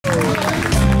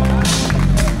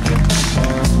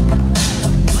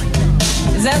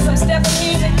some step of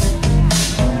music.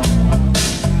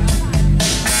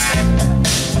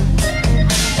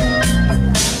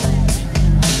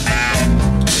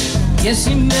 Guess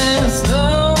you better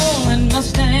slow and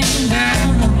Mustang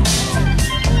down.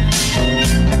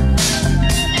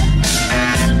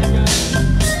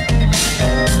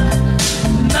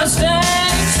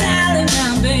 Mustang Sally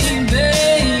now,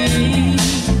 baby.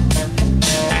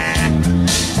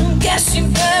 Guess you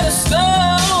better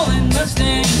slow and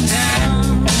Mustang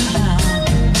down.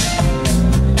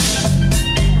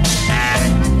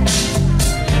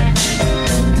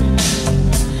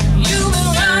 You've been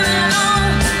running on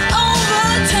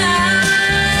overtime.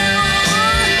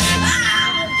 I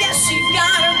guess you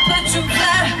gotta put your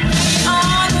flat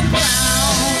on the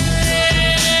ground.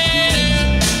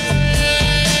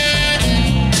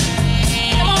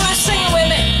 Come on, let's sing it with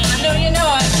me. I know you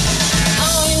know it.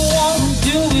 All you wanna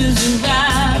do is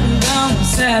ride around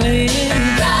Sally.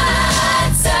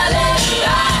 Ride, Sally,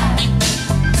 ride.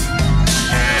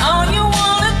 All you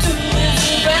wanna do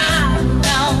is ride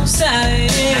around Sally.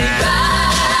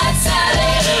 Ride,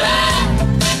 Sally, ride.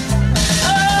 Oh,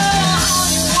 all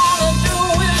you wanna do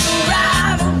is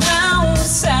ride around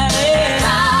Sally.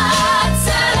 Ride,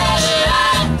 Sally,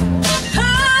 ride. Oh,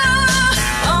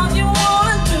 all you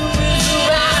wanna do is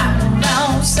ride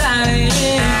around Sally.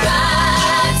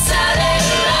 Ride, Sally,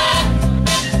 ride.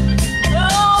 Oh,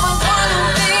 but one of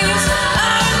these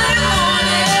early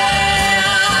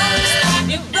mornings,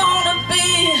 you're gonna be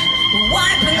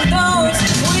wiping those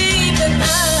weeping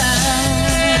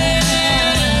eyes.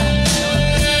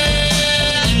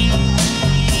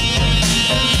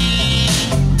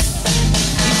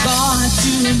 You bought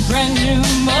you a brand new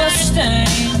Mustang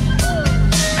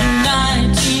in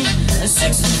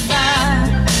 1965.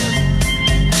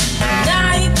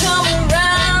 Now you come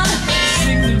around,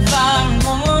 signified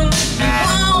woman, you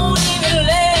won't even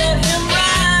let him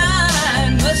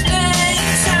ride. Mustang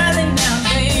Sally now,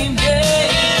 baby.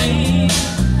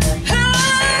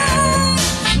 Oh,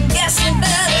 guess you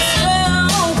better slow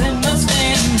that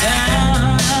Mustang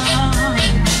down.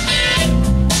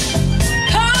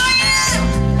 Oh yeah,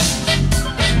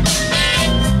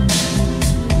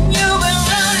 you've been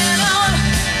running on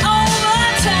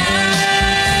overtime.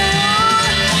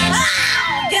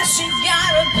 Guess you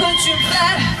gotta put your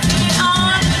flat